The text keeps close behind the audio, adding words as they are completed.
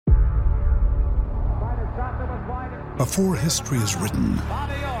Before history is written,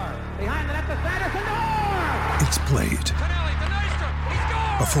 it's played.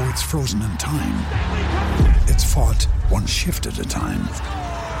 Before it's frozen in time, it's fought one shift at a time.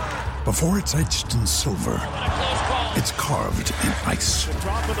 Before it's etched in silver, it's carved in ice.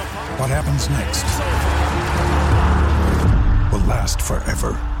 What happens next will last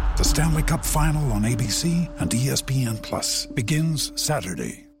forever. The Stanley Cup Final on ABC and ESPN Plus begins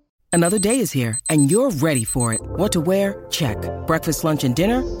Saturday. Another day is here, and you're ready for it. What to wear? Check. Breakfast, lunch, and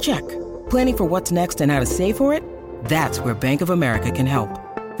dinner? Check. Planning for what's next and how to save for it? That's where Bank of America can help.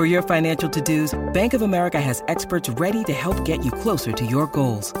 For your financial to-dos, Bank of America has experts ready to help get you closer to your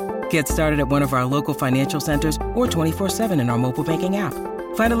goals. Get started at one of our local financial centers or 24/7 in our mobile banking app.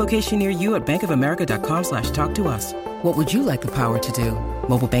 Find a location near you at bankofamerica.com/talktous. What would you like the power to do?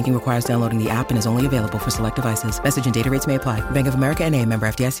 Mobile banking requires downloading the app and is only available for select devices. Message and data rates may apply. Bank of America NA, member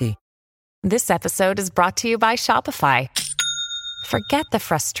FDIC. This episode is brought to you by Shopify. Forget the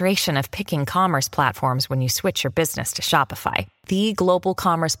frustration of picking commerce platforms when you switch your business to Shopify, the global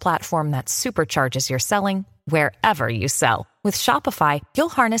commerce platform that supercharges your selling wherever you sell. With Shopify, you'll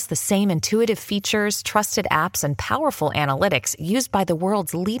harness the same intuitive features, trusted apps, and powerful analytics used by the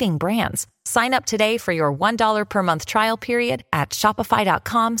world's leading brands. Sign up today for your $1 per month trial period at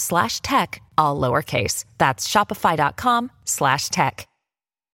shopify.com/tech, all lowercase. That's shopify.com/tech.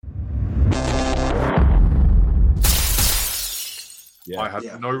 I had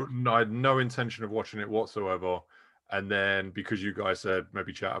no intention of watching it whatsoever, and then because you guys said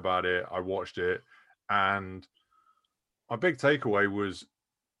maybe chat about it, I watched it, and my big takeaway was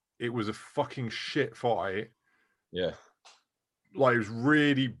it was a fucking shit fight. Yeah, like it was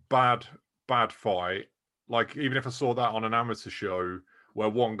really bad fight. Like even if I saw that on an amateur show where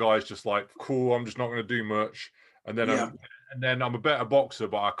one guy's just like, cool, I'm just not going to do much, and then I'm a better boxer,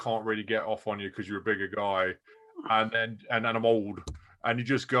 but I can't really get off on you because you're a bigger guy. And then I'm old, and you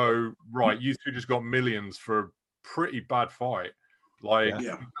just go, right, you two just got millions for a pretty bad fight. Like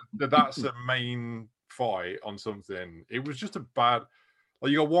that's a main fight on something. It was just a bad,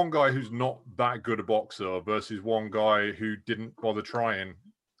 like you got one guy who's not that good a boxer versus one guy who didn't bother trying.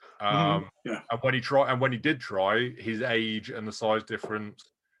 And when he did try, his age and the size difference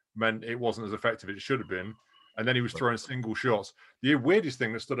meant it wasn't as effective as it should have been. And then he was throwing single shots. The weirdest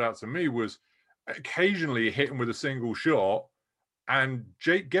thing that stood out to me was occasionally hit him with a single shot, and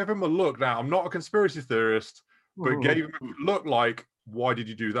Jake gave him a look. Now, I'm not a conspiracy theorist, but gave him a look like, why did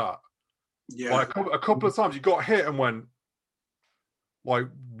you do that? Yeah. Like a couple of times he got hit and went like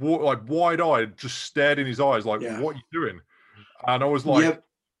wide-eyed, just stared in his eyes like, what are you doing? And I was like,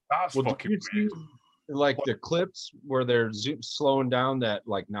 that's fucking weird. Like the clips where they're slowing down that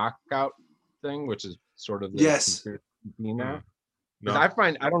like knockout thing, which is sort of the now. Because I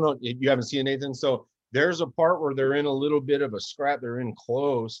don't know if you haven't seen anything. So there's a part where they're in a little bit of a scrap. They're in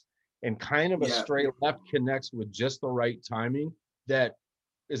close, and kind of a straight left connects with just the right timing. That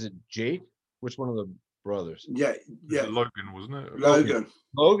is it. Jake, which one of the brothers? Yeah. Logan, wasn't it?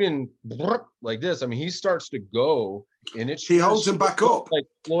 Logan, like this. I mean, he starts to go, and he holds him back up. Like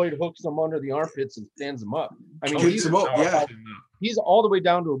Floyd hooks him under the armpits and stands him up. I mean, keeps him up. Yeah, he's all the way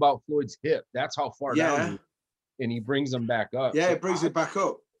down to about Floyd's hip. That's how far down. And he brings him back up. Yeah, it brings it back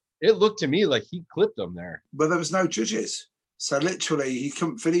up. It looked to me like he clipped him there. But there was no judges. So literally he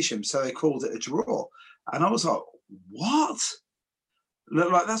couldn't finish him. So they called it a draw. And I was like, what?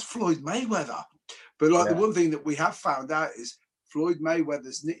 Look, like that's Floyd Mayweather. But like the one thing that we have found out is Floyd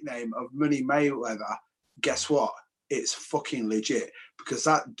Mayweather's nickname of Money Mayweather, guess what? It's fucking legit, because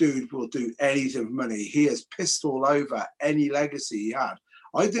that dude will do anything for money. He has pissed all over any legacy he had.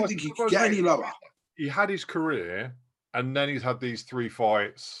 I didn't think he could get any lower. He had his career, and then he's had these 3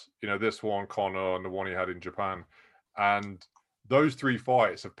 fights, this one, Conor, and the one he had in Japan. And those 3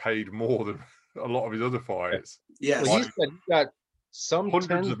 fights have paid more than a lot of his other fights. Yes. Well, he said he got some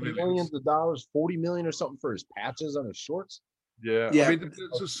tens of millions of dollars, 40 million or something for his patches on his shorts. Yeah. I mean,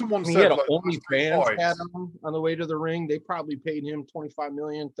 so someone said he had OnlyFans had him on the way to the ring. They probably paid him 25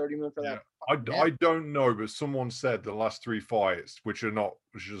 million, 30 million for that. I don't know, but someone said the last 3 fights, which are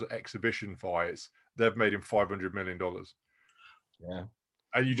just exhibition fights, they've made him $500 million. Yeah.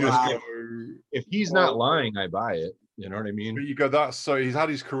 And you just go, if he's not lying, I buy it. You know what I mean? But you go, so he's had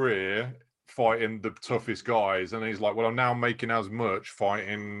his career fighting the toughest guys, and he's like, well, I'm now making as much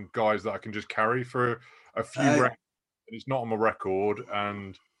fighting guys that I can just carry for a few rounds. It's not on my record,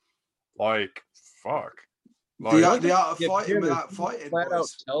 and like, fuck. Like, the art of fighting without fighting. Flat out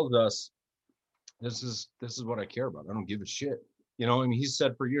tells us this is what I care about. I don't give a shit. I mean, he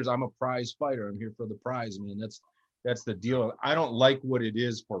said for years, I'm a prize fighter. I'm here for the prize. I mean, that's the deal. I don't like what it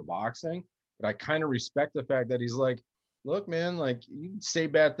is for boxing, but I kind of respect the fact that he's like, look, man, like you can say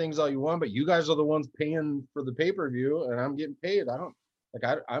bad things all you want, but you guys are the ones paying for the pay-per-view and I'm getting paid.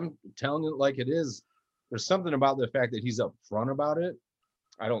 I'm telling it like it is. There's something about the fact that he's upfront about it.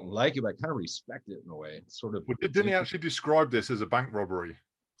 I don't like it, but I kind of respect it in a way. It's sort of. Didn't he actually describe this as a bank robbery?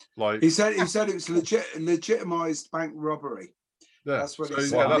 Like he said it was legitimized bank robbery. Yeah. That's what he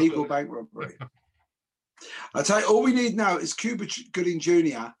said. Legal bank robbery. I tell you, all we need now is Cuba Gooding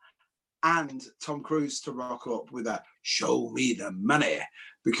Jr. and Tom Cruise to rock up with that "Show me the money,"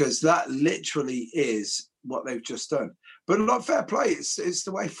 because that literally is what they've just done. But not fair play. It's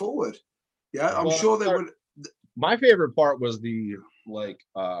the way forward. Yeah, I'm sure they would. My favorite part was the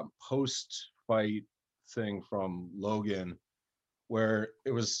post-fight thing from Logan, where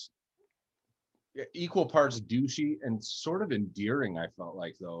it was equal parts douchey and sort of endearing. I felt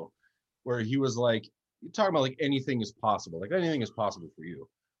like, though, where he was like, "You're talking about like anything is possible. Like anything is possible for you."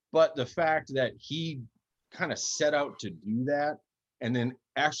 But the fact that he kind of set out to do that and then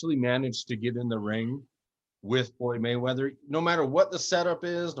actually managed to get in the ring with Floyd Mayweather, no matter what the setup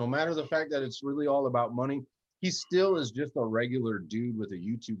is, no matter the fact that it's really all about money, he still is just a regular dude with a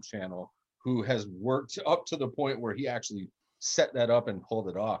YouTube channel who has worked up to the point where he actually set that up and pulled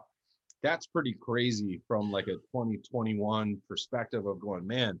it off. That's pretty crazy from like a 2021 perspective of going,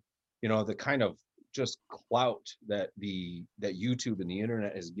 man, you know, the kind of just clout that YouTube and the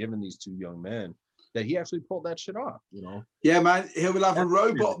internet has given these two young men, that he actually pulled that shit off, you know? Yeah, man. He'll have a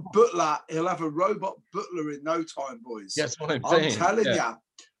robot butler. He'll have a robot butler in no time, boys. That's what I'm saying. I'm telling you.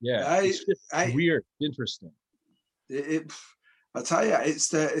 Yeah. It's just weird, interesting. I tell you,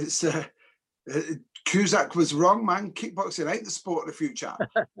 Cusack was wrong, man. Kickboxing ain't the sport of the future.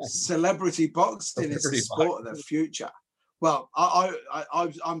 Celebrity boxing is the sport of the future. Well,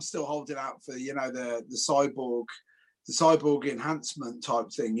 I'm still holding out for, you know, the cyborg enhancement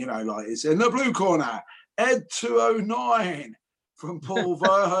type thing, you know, like it's in the blue corner, Ed 209 from Paul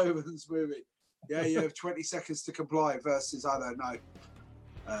Verhoeven's movie. Yeah, you have 20 seconds to comply versus, I don't know,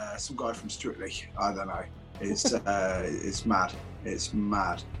 some guy from Strictly. I don't know. It's mad. It's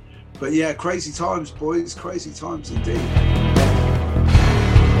mad. But yeah, crazy times, boys. Crazy times indeed.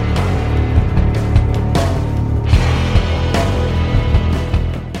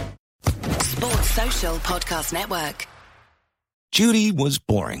 Sports Social Podcast Network. Judy was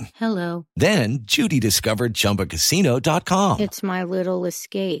boring. Hello. Then Judy discovered ChumbaCasino.com. It's my little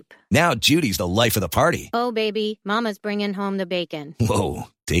escape. Now Judy's the life of the party. Oh, baby, mama's bringing home the bacon. Whoa,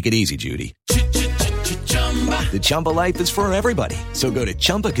 take it easy, Judy. The Chumba life is for everybody. So go to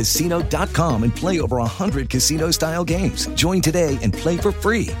ChumbaCasino.com and play over 100 casino-style games. Join today and play for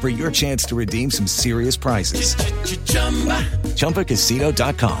free for your chance to redeem some serious prizes.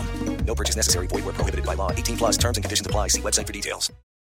 ChumbaCasino.com. No purchase necessary. Void where prohibited by law. 18+ terms and conditions apply. See website for details.